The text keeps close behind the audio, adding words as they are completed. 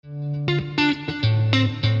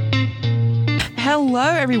Hello,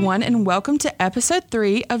 everyone, and welcome to episode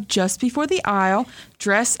 3 of Just Before the Aisle,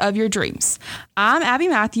 Dress of Your Dreams. I'm Abby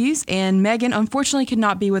Matthews, and Megan unfortunately could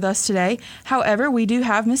not be with us today. However, we do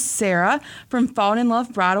have Miss Sarah from Fallen in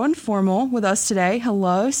Love Bridal and Formal with us today.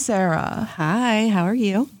 Hello, Sarah. Hi, how are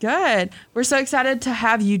you? Good. We're so excited to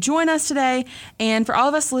have you join us today. And for all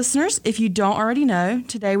of us listeners, if you don't already know,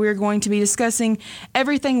 today we are going to be discussing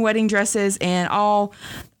everything wedding dresses and all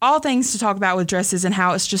things to talk about with dresses and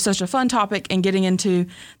how it's just such a fun topic and getting into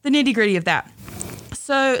the nitty-gritty of that.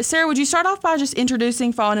 So, Sarah, would you start off by just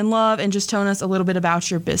introducing Fallen in Love and just telling us a little bit about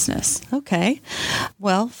your business? Okay.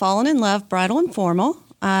 Well, Fallen in Love Bridal and Formal.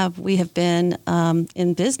 We have been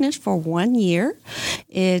in business for 1 year.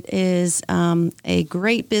 It is a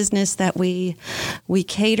great business that we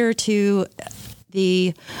cater to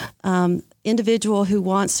the individual who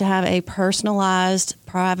wants to have a personalized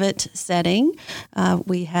private setting.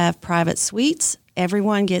 We have private suites.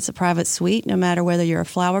 Everyone gets a private suite, no matter whether you're a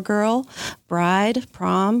flower girl, bride,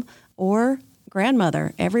 prom, or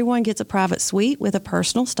grandmother. Everyone gets a private suite with a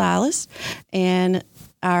personal stylist. And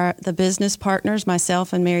the business partners,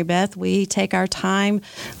 myself and Mary Beth, we take our time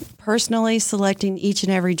personally selecting each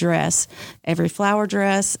and every dress, every flower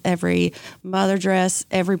dress, every mother dress,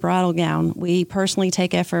 every bridal gown. We personally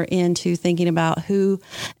take effort into thinking about who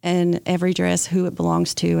and every dress, who it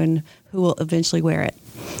belongs to, and who will eventually wear it.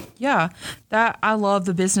 Yeah, I love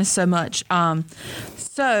the business so much.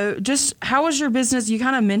 So just how was your business? You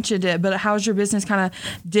kind of mentioned it, but how is your business kind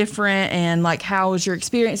of different? And like, how was your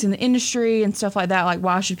experience in the industry and stuff like that? Like,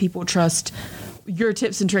 why should people trust your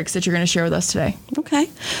tips and tricks that you're going to share with us today? Okay.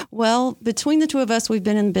 Well, between the two of us, we've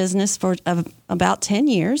been in business for about 10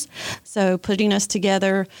 years. So putting us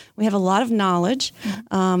together, we have a lot of knowledge.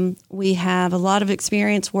 We have a lot of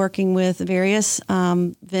experience working with various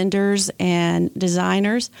vendors and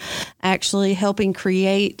designers, actually helping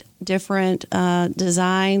create different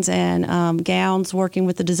designs and gowns, working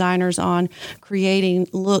with the designers on creating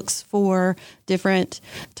looks for different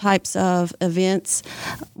types of events.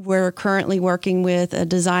 We're currently working with a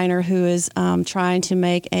designer who is trying to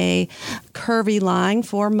make a curvy line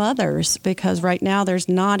for mothers, because right now there's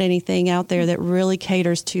not anything out there that really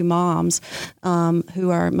caters to moms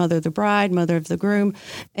who are mother of the bride, mother of the groom.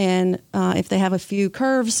 And if they have a few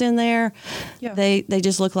curves in there, they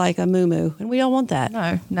just look like a moo-moo. And we don't want that.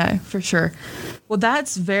 No, for sure. Well,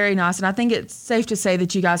 that's very nice. And I think it's safe to say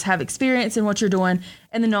that you guys have experience in what you're doing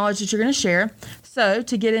and the knowledge that you're going to share. So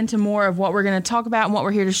to get into more of what we're going to talk about and what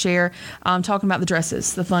we're here to share, talking about the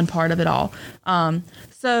dresses, the fun part of it all.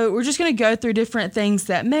 So we're just going to go through different things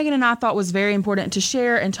that Megan and I thought was very important to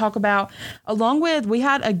share and talk about, along with, we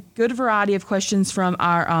had a good variety of questions from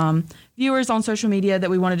our viewers on social media that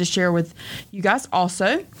we wanted to share with you guys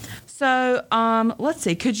also. So let's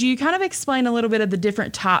see, could you kind of explain a little bit of the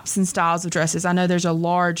different types and styles of dresses? I know there's a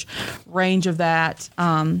large range of that.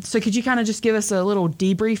 So could you kind of just give us a little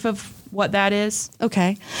debrief of what that is?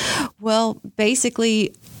 Okay. Well,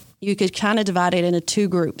 basically, you could kind of divide it into two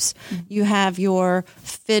groups. You have your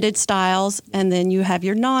fitted styles, and then you have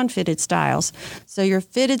your non-fitted styles. So your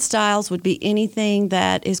fitted styles would be anything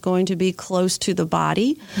that is going to be close to the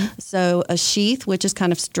body. So a sheath, which is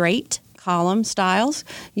kind of straight column styles.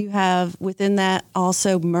 You have within that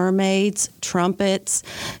also mermaids, trumpets.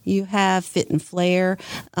 You have fit and flare.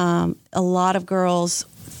 A lot of girls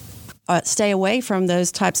stay away from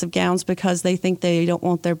those types of gowns because they think they don't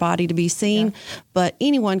want their body to be seen. Yeah. But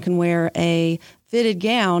anyone can wear a fitted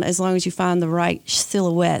gown as long as you find the right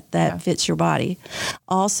silhouette that fits your body.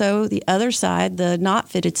 Also, the other side, the not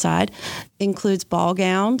fitted side, includes ball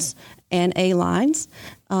gowns and A-lines.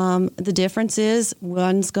 The difference is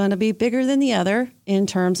one's going to be bigger than the other in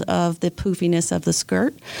terms of the poofiness of the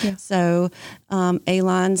skirt. Yeah. So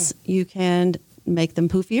A-lines, you can make them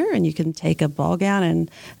poofier, and you can take a ball gown and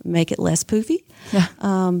make it less poofy. Yeah.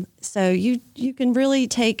 So you can really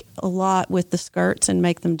take a lot with the skirts and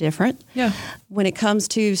make them different. Yeah. When it comes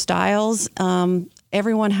to styles,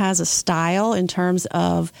 everyone has a style in terms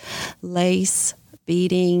of lace,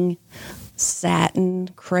 beading, satin,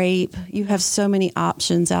 crepe. You have so many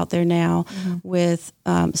options out there now with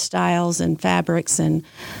styles and fabrics and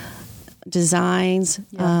designs.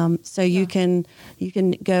 So you can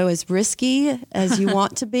go as risky as you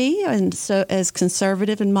want to be, and so as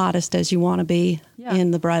conservative and modest as you want to be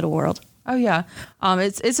in the bridal world. Oh yeah.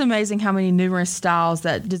 It's amazing how many numerous styles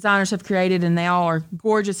that designers have created, and they all are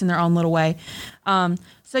gorgeous in their own little way.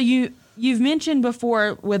 So you've mentioned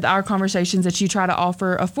before with our conversations that you try to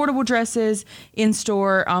offer affordable dresses in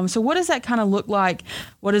store. So what does that kind of look like?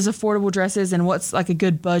 What is affordable dresses, and what's like a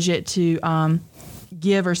good budget to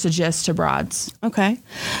give or suggest to brides? Okay.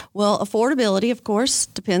 Well, affordability, of course,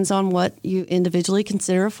 depends on what you individually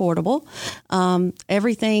consider affordable.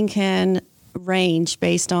 Everything can range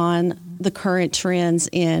based on the current trends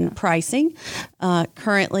in pricing.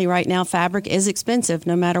 Currently, right now, fabric is expensive,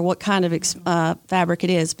 no matter what kind of fabric it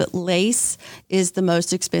is. But lace is the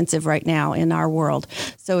most expensive right now in our world.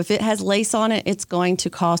 So if it has lace on it, it's going to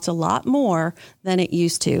cost a lot more than it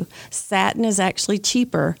used to. Satin is actually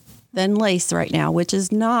cheaper than lace right now, which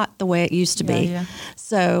is not the way it used to be. Yeah.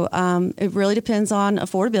 So it really depends on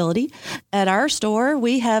affordability. At our store,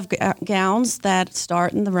 we have gowns that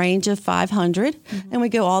start in the range of $500, and we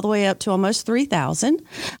go all the way up to almost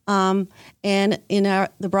 $3,000. And in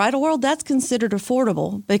the bridal world, that's considered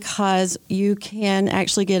affordable because you can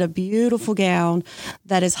actually get a beautiful gown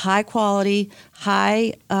that is high quality,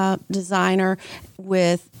 high designer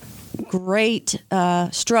with great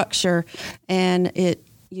structure, and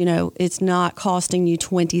it's not costing you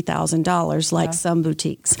 $20,000 like some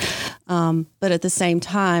boutiques. But at the same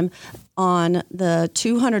time, on the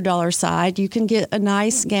 $200 side, you can get a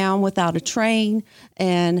nice gown without a train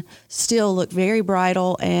and still look very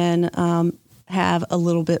bridal and have a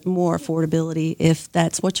little bit more affordability if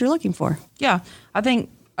that's what you're looking for. Yeah, I think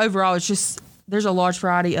overall it's just there's a large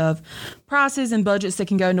variety of prices and budgets that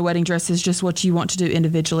can go into wedding dresses. Just what you want to do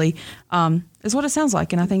individually is what it sounds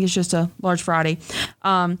like. And I think it's just a large variety.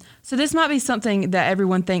 So this might be something that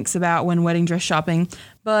everyone thinks about when wedding dress shopping,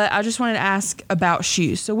 but I just wanted to ask about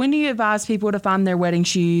shoes. So when do you advise people to find their wedding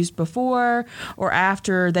shoes, before or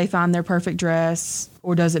after they find their perfect dress,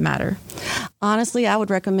 or does it matter? Honestly, I would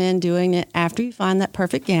recommend doing it after you find that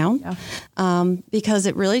perfect gown, because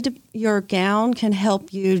it really your gown can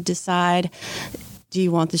help you decide, do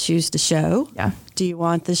you want the shoes to show? Yeah. Do you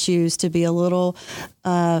want the shoes to be a little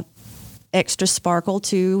extra sparkle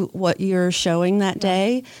to what you're showing that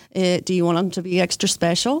day? Do you want them to be extra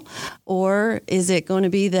special? Or is it going to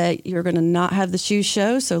be that you're going to not have the shoes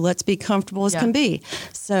show, so let's be comfortable as can be?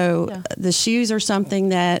 So the shoes are something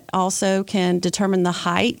that also can determine the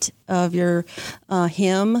height of your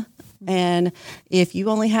hem. And if you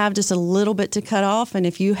only have just a little bit to cut off, and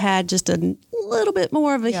if you had just a little bit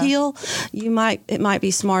more of a heel, it might be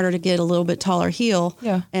smarter to get a little bit taller heel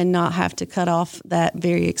and not have to cut off that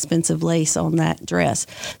very expensive lace on that dress.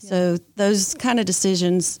 So those kind of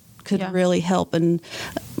decisions could really help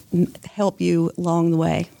you along the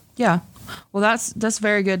way. Yeah. Well, that's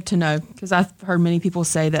very good to know, because I've heard many people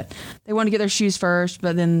say that they want to get their shoes first,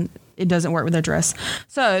 but then it doesn't work with their dress.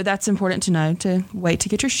 So that's important to know, to wait to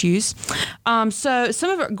get your shoes.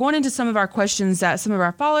 So going into some of our questions that some of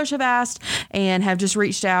our followers have asked and have just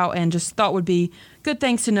reached out and just thought would be good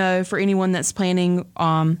things to know for anyone that's planning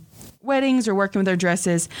weddings or working with their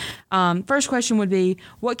dresses. First question would be,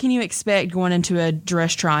 what can you expect going into a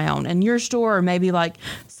dress try-on in your store, or maybe like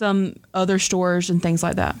some other stores and things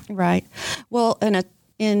like that? Right. Well,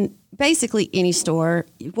 in basically any store,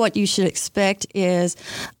 what you should expect is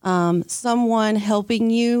someone helping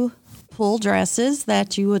you pull dresses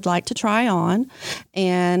that you would like to try on,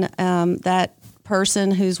 and that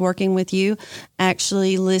person who's working with you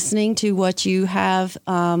actually listening to what you have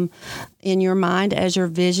in your mind as your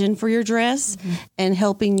vision for your dress, and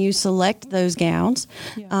helping you select those gowns.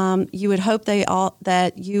 You would hope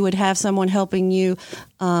that you would have someone helping you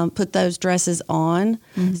put those dresses on,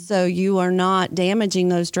 so you are not damaging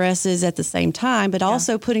those dresses at the same time, but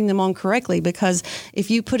also putting them on correctly, because if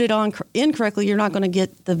you put it on incorrectly, you're not going to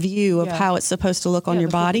get the view of how it's supposed to look on your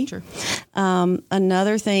body.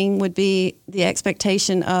 Another thing would be the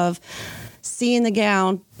expectation of seeing the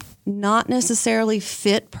gown not necessarily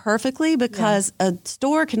fit perfectly, because a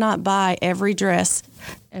store cannot buy every dress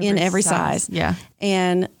in every size.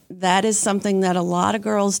 And that is something that a lot of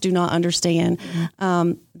girls do not understand,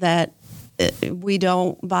 that we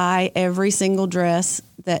don't buy every single dress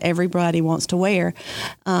that everybody wants to wear.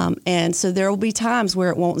 And so there will be times where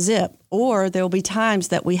it won't zip, or there will be times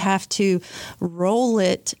that we have to roll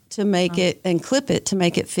it to make it and clip it to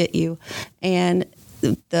make it fit you. And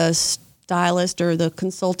the stylist or the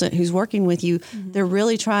consultant who's working with you, they're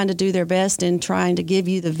really trying to do their best in trying to give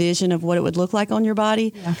you the vision of what it would look like on your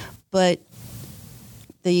body. But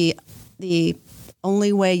the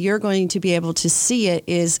only way you're going to be able to see it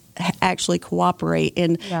is actually cooperate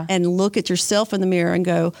and look at yourself in the mirror and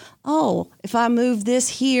go, oh, if I move this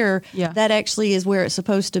here, that actually is where it's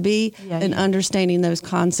supposed to be, and understanding those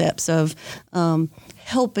concepts of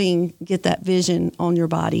helping get that vision on your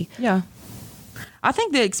body. I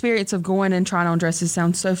think the experience of going and trying on dresses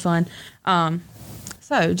sounds so fun.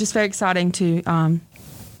 So just very exciting to,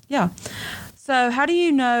 So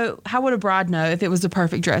how would a bride know if it was the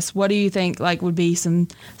perfect dress? What do you think like would be some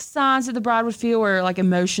signs that the bride would feel, or like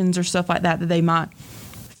emotions or stuff like that they might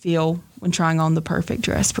feel when trying on the perfect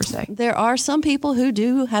dress per se? There are some people who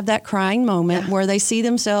do have that crying moment where they see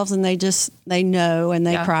themselves and they know and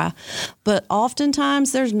they cry. But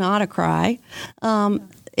oftentimes there's not a cry.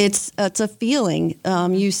 It's a feeling.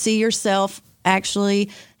 You see yourself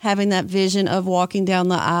actually having that vision of walking down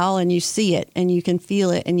the aisle, and you see it and you can feel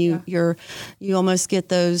it, and you almost get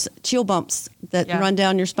those chill bumps that run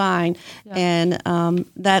down your spine. And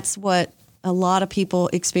that's what a lot of people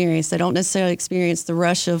experience. They don't necessarily experience the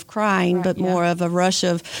rush of crying, but more of a rush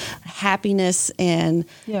of happiness and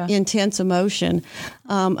intense emotion.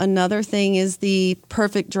 Another thing is the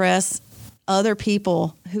perfect dress. Other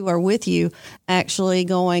people who are with you actually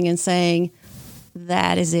going and saying,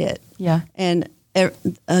 that is it. Yeah. And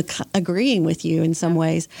agreeing with you in some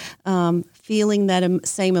ways, feeling that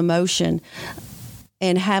same emotion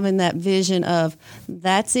and having that vision of,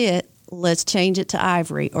 that's it. Let's change it to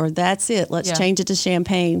ivory, or that's it. Let's change it to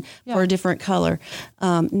champagne for a different color.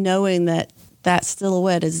 Knowing that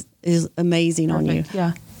silhouette is amazing on you.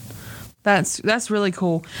 Yeah. That's really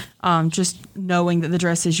cool. Just knowing that the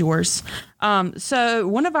dress is yours. So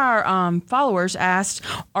one of our followers asked,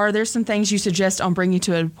 are there some things you suggest on bringing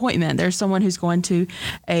to an appointment? There's someone who's going to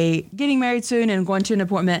getting married soon and going to an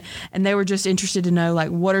appointment, and they were just interested to know, like,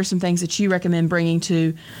 what are some things that you recommend bringing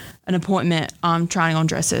to an appointment trying on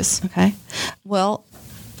dresses? Okay. Well,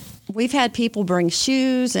 we've had people bring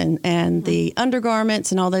shoes and the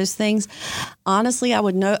undergarments and all those things. Honestly, I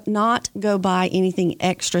would not go buy anything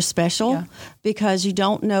extra special because you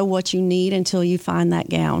don't know what you need until you find that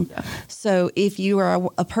gown. Yeah. So if you are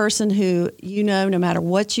a person who, no matter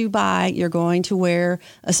what you buy, you're going to wear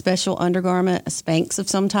a special undergarment, a Spanx of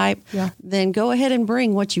some type, then go ahead and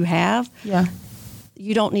bring what you have. Yeah.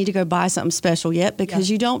 You don't need to go buy something special yet because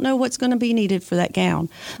you don't know what's going to be needed for that gown.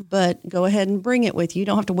 But go ahead and bring it with you. You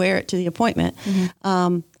don't have to wear it to the appointment.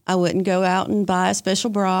 I wouldn't go out and buy a special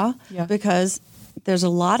bra because there's a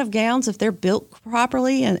lot of gowns, if they're built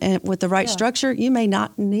properly and with the right structure, you may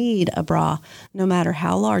not need a bra no matter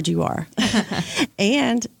how large you are.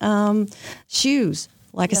 And shoes,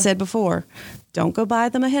 like I said before, don't go buy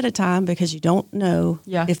them ahead of time because you don't know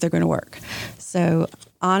if they're going to work. So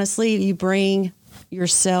honestly, you bring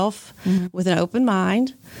yourself with an open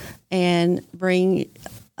mind and bring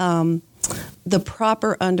the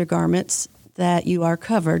proper undergarments that you are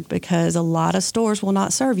covered, because a lot of stores will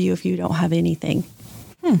not serve you if you don't have anything.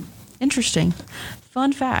 Interesting.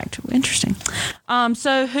 Fun fact. Interesting.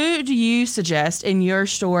 So who do you suggest in your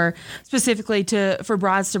store specifically for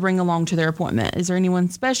brides to bring along to their appointment? Is there anyone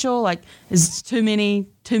special? Like, is too many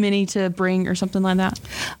to bring or something like that?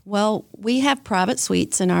 Well, we have private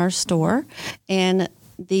suites in our store, and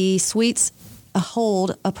the suites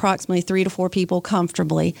hold approximately 3 to 4 people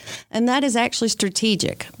comfortably. And that is actually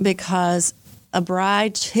strategic because a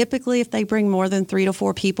bride, typically, if they bring more than 3 to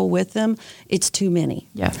 4 people with them, it's too many.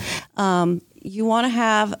 Yeah. You want to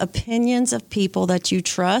have opinions of people that you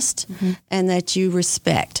trust and that you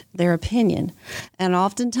respect their opinion. And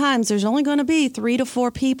oftentimes there's only going to be 3 to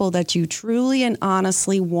 4 people that you truly and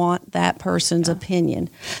honestly want that person's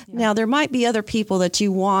opinion. Now, there might be other people that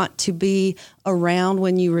you want to be around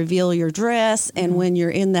when you reveal your dress and when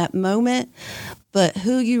you're in that moment, but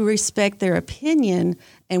who you respect their opinion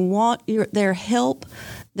and want their help,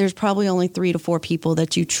 there's probably only 3 to 4 people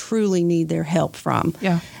that you truly need their help from.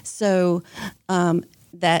 Yeah. So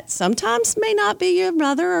that sometimes may not be your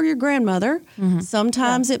mother or your grandmother.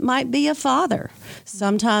 Sometimes it might be a father.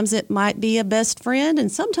 Sometimes it might be a best friend,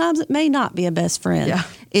 and sometimes it may not be a best friend. Yeah.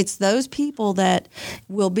 It's those people that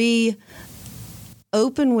will be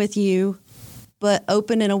open with you, but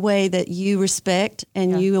open in a way that you respect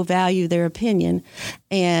and you will value their opinion,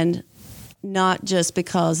 and not just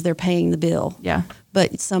because they're paying the bill. Yeah.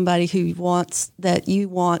 But somebody who wants that you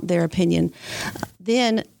want their opinion.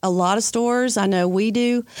 Then a lot of stores, I know we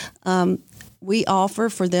do, we offer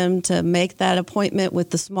for them to make that appointment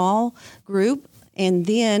with the small group and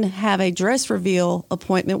then have a dress reveal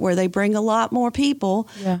appointment where they bring a lot more people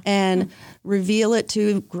and reveal it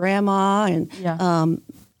to grandma and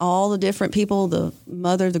all the different people, the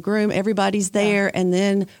mother, the groom, everybody's there, and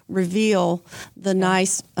then reveal the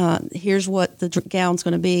nice, here's what the gown's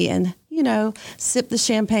going to be, and, sip the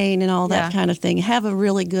champagne and all that kind of thing. Have a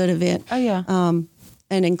really good event. Oh, yeah. And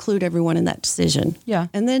include everyone in that decision. Yeah.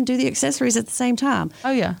 And then do the accessories at the same time.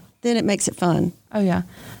 Oh, yeah. Then it makes it fun. Oh, yeah.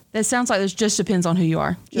 That sounds like it just depends on who you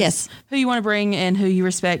are. Just Yes. who you want to bring and who you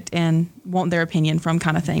respect and want their opinion from,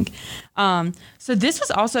 kind of thing. So this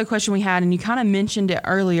was also a question we had, and you kind of mentioned it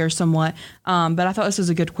earlier somewhat, but I thought this was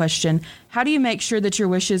a good question. How do you make sure that your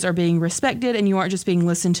wishes are being respected and you aren't just being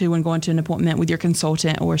listened to when going to an appointment with your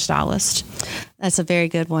consultant or stylist? That's a very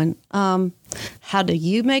good one. How do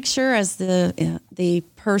you make sure, as the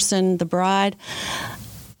person, the bride,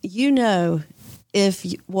 if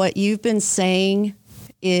what you've been saying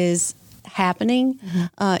is happening,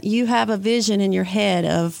 you have a vision in your head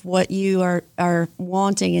of what you are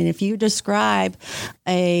wanting. And if you describe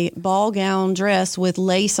a ball gown dress with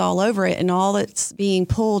lace all over it and all that's being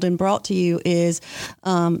pulled and brought to you is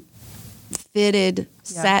fitted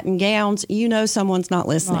satin gowns, someone's not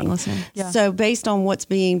listening. Yeah. So based on what's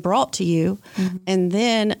being brought to you, and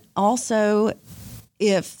then also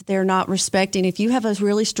if they're not respecting, if you have a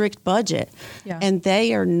really strict budget and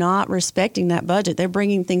they are not respecting that budget, they're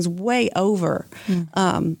bringing things way over.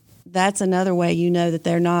 That's another way that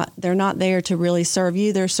they're not there to really serve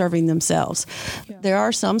you. They're serving themselves. Yeah. There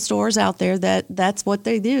are some stores out there that's what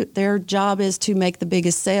they do. Their job is to make the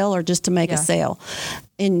biggest sale or just to make a sale.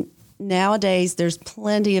 And nowadays, there's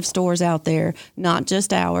plenty of stores out there, not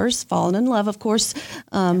just ours. Fallen in Love, of course.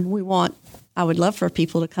 I would love for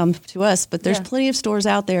people to come to us, but there's plenty of stores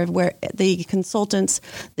out there where the consultants,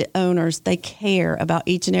 the owners, they care about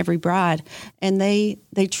each and every bride, and they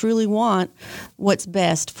truly want what's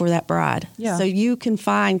best for that bride. Yeah. So you can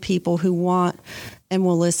find people who want and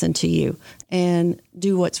will listen to you and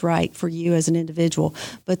do what's right for you as an individual.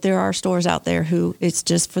 But there are stores out there who it's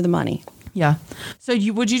just for the money. Yeah. So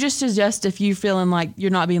would you just suggest, if you feeling like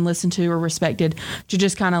you're not being listened to or respected, to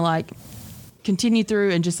just kind of like continue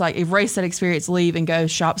through and just like erase that experience, leave and go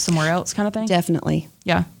shop somewhere else, kind of thing? Definitely.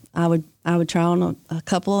 Yeah. I would try on a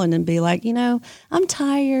couple and then be like, I'm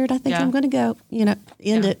tired. I think I'm going to go,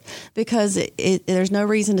 end it, because there's no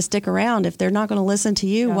reason to stick around. If they're not going to listen to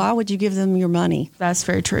you, why would you give them your money? That's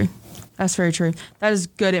very true. That's very true. That is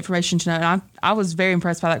good information to know. And I was very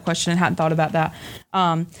impressed by that question and hadn't thought about that.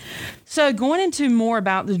 So going into more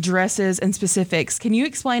about the dresses and specifics, can you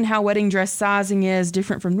explain how wedding dress sizing is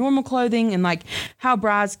different from normal clothing, and like how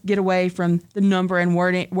brides get away from the number and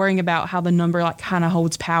worrying about how the number like kind of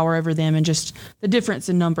holds power over them, and just the difference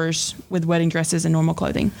in numbers with wedding dresses and normal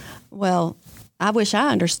clothing? Well, I wish I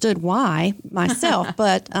understood why myself,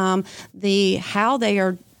 but how they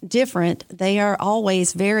are different. They are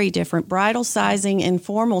always very different. Bridal sizing and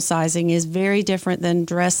formal sizing is very different than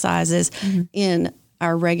dress sizes in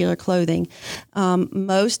our regular clothing.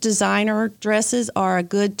 Most designer dresses are a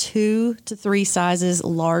good 2 to 3 sizes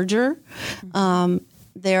larger.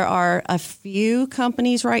 There are a few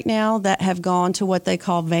companies right now that have gone to what they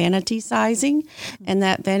call vanity sizing, and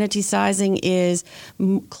that vanity sizing is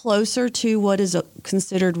closer to what is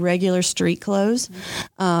considered regular street clothes,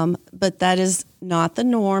 but that is not the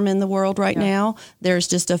norm in the world right now. There's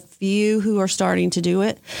just a few who are starting to do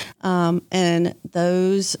it, and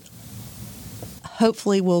those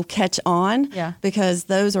hopefully will catch on, because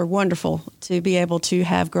those are wonderful to be able to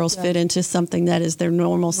have girls fit into something that is their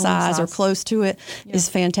normal size or close to it is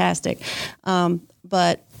fantastic.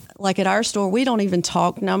 But like at our store, we don't even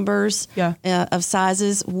talk numbers of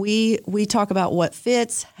sizes. We talk about what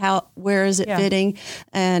fits, where is it fitting,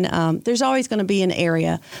 and there's always going to be an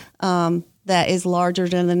area that is larger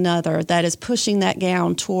than another, that is pushing that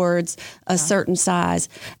gown towards a certain size.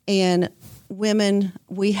 And women,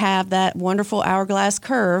 we have that wonderful hourglass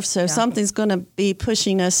curve, so something's going to be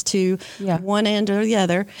pushing us to one end or the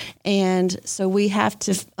other. And so we have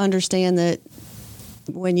to understand that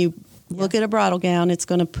when you look at a bridal gown, it's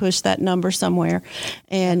going to push that number somewhere.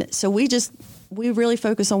 And so we really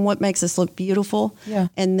focus on what makes us look beautiful. Yeah.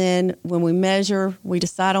 And then when we measure, we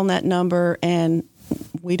decide on that number, and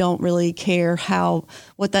we don't really care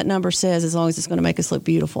what that number says, as long as it's going to make us look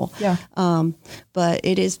beautiful. Yeah. But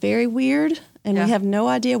it is very weird, and we have no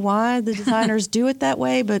idea why the designers do it that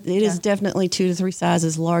way, but it is definitely 2 to 3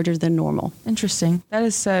 sizes larger than normal. Interesting. That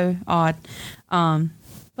is so odd.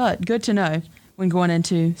 But good to know when going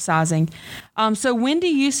into sizing. So when do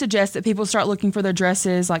you suggest that people start looking for their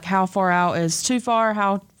dresses? Like, how far out is too far?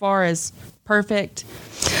 How far is perfect?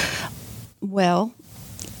 Well,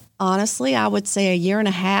 honestly, I would say 1.5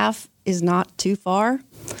 years is not too far.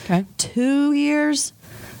 Okay. 2 years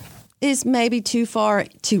is maybe too far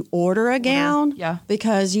to order a gown. Yeah.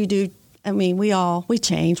 Because we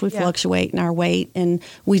change. We fluctuate in our weight, and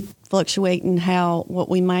we fluctuate in what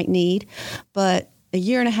we might need. But 1.5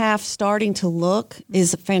 years starting to look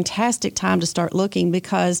is a fantastic time to start looking,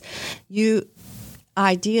 because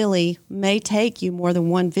ideally may take you more than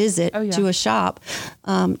one visit to a shop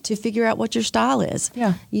to figure out what your style is.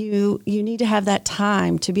 Yeah. You need to have that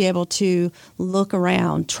time to be able to look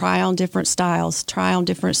around, try on different styles, try on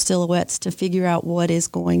different silhouettes to figure out what is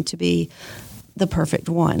going to be the perfect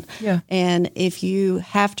one. Yeah. And if you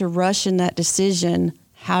have to rush in that decision,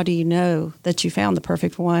 how do you know that you found the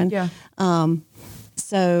perfect one? Yeah.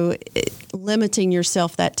 So limiting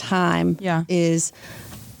yourself that time is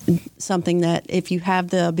something that if you have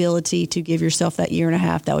the ability to give yourself that year and a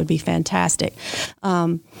half, that would be fantastic.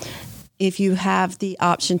 If you have the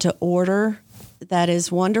option to order, that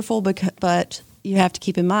is wonderful, but you have to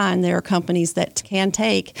keep in mind there are companies that can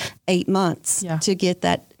take 8 months to get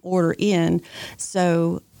that order in.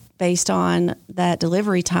 So based on that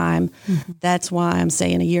delivery time, that's why I'm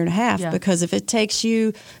saying a year and a half, because if it takes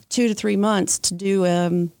you 2 to 3 months to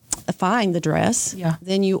do find the dress,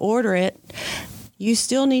 then you order it, you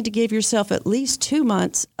still need to give yourself at least 2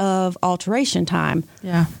 months of alteration time.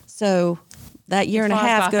 Yeah. So that year and a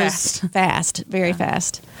half goes fast, very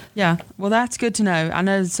fast. Yeah. Well, that's good to know. I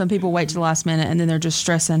know some people wait to the last minute and then they're just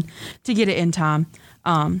stressing to get it in time.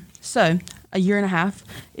 So a year and a half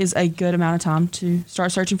is a good amount of time to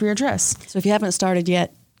start searching for your dress. So if you haven't started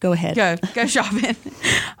yet, go ahead. Go shopping.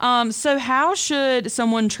 So how should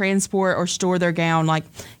someone transport or store their gown? Like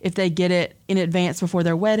if they get it in advance before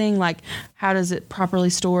their wedding, like how does it properly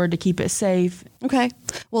stored to keep it safe? Okay.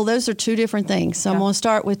 Well, those are two different things. So I'm going to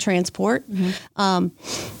start with transport.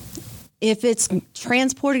 If it's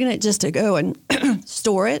transporting it just to go and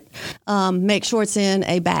store it, make sure it's in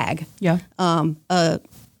a bag. Yeah.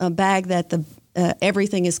 A bag that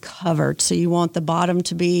everything is covered. So you want the bottom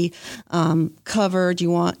to be covered.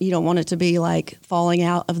 You don't want it to be like falling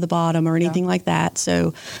out of the bottom or anything like that.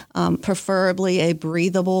 So preferably a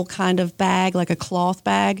breathable kind of bag, like a cloth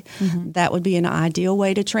bag. That would be an ideal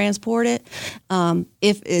way to transport it.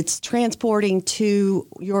 If it's transporting to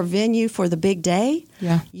your venue for the big day,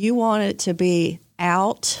 you want it to be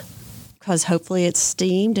out, because hopefully it's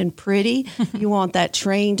steamed and pretty. You want that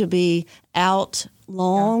train to be out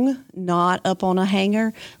long, not up on a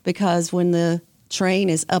hanger, because when the train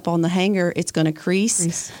is up on the hanger, it's going to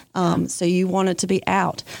crease. So you want it to be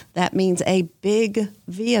out. That means a big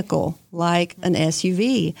vehicle like an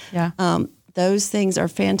SUV. Those things are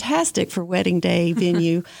fantastic for wedding day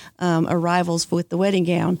venue arrivals with the wedding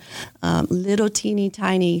gown. Little teeny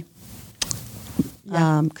tiny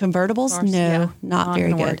convertibles, not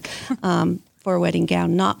very good for a wedding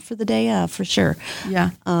gown. Not for the day of, for sure.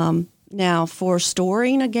 Now, for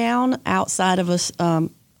storing a gown outside of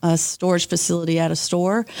a storage facility at a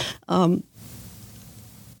store,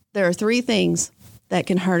 there are 3 things that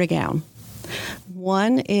can hurt a gown.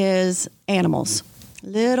 One is animals.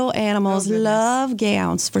 Little animals love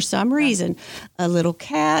gowns for some reason. A little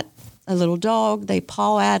cat, a little dog, they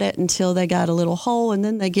paw at it until they got a little hole, and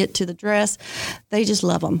then they get to the dress. They just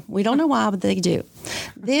love them. We don't know why, but they do.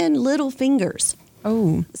 Then little fingers,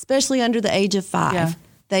 especially under the age of 5.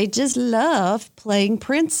 They just love playing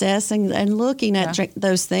princess and looking at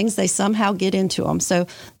those things. They somehow get into them. So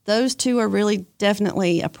those 2 are really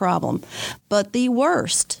definitely a problem. But the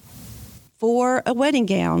worst for a wedding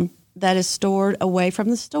gown that is stored away from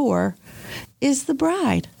the store is the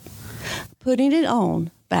bride putting it on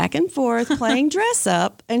back and forth, playing dress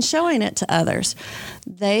up and showing it to others.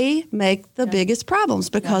 They make the biggest problems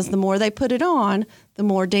because the more they put it on, the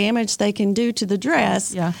more damage they can do to the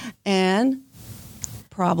dress. And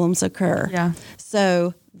problems occur.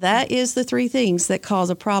 So that is the 3 things that cause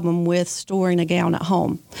a problem with storing a gown at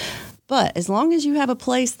home. But as long as you have a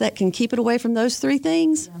place that can keep it away from those 3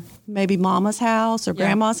 things, maybe mama's house or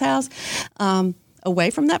grandma's house,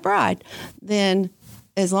 away from that bride, then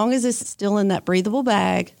as long as it's still in that breathable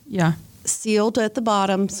bag, sealed at the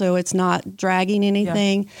bottom so it's not dragging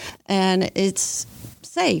anything, and it's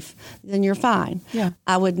safe, then you're fine.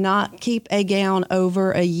 I would not keep a gown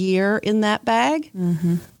over a year in that bag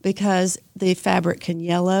because the fabric can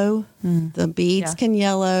yellow, the beads can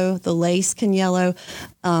yellow, the lace can yellow.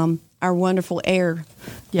 Our wonderful air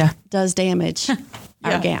does damage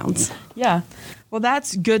our gowns. Well,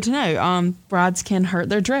 that's good to know. Brides can hurt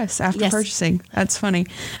their dress after purchasing. That's funny.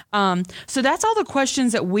 So that's all the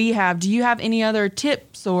questions that we have. Do you have any other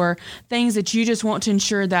tips or things that you just want to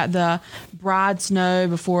ensure that the brides know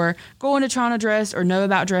before going to try on a dress or know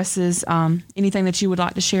about dresses? Anything that you would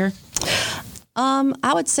like to share?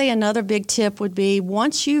 I would say another big tip would be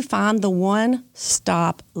once you find the one,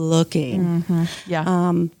 stop looking.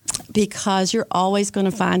 because you're always going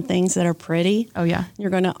to find things that are pretty. Oh, yeah. You're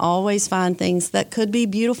going to always find things that could be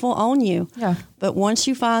beautiful on you. Yeah. But once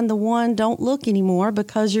you find the one, don't look anymore,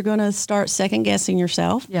 because you're going to start second guessing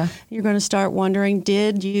yourself. Yeah. You're going to start wondering,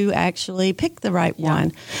 did you actually pick the right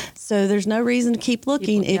one? So there's no reason to keep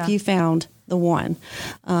looking if you found the one.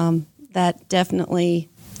 That definitely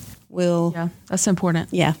will. Yeah, that's important.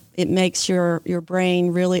 Yeah, it makes your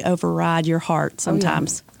brain really override your heart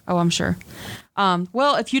sometimes. Oh, I'm sure.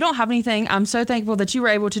 Well, if you don't have anything, I'm so thankful that you were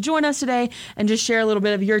able to join us today and just share a little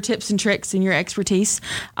bit of your tips and tricks and your expertise.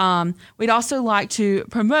 We'd also like to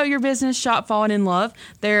promote your business, Shop Falling in Love.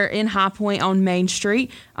 They're in High Point on Main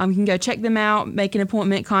Street. You can go check them out, make an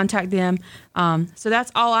appointment, contact them. So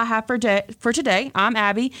that's all I have for today. I'm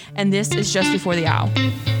Abby, and this is Just Before the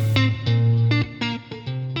Aisle.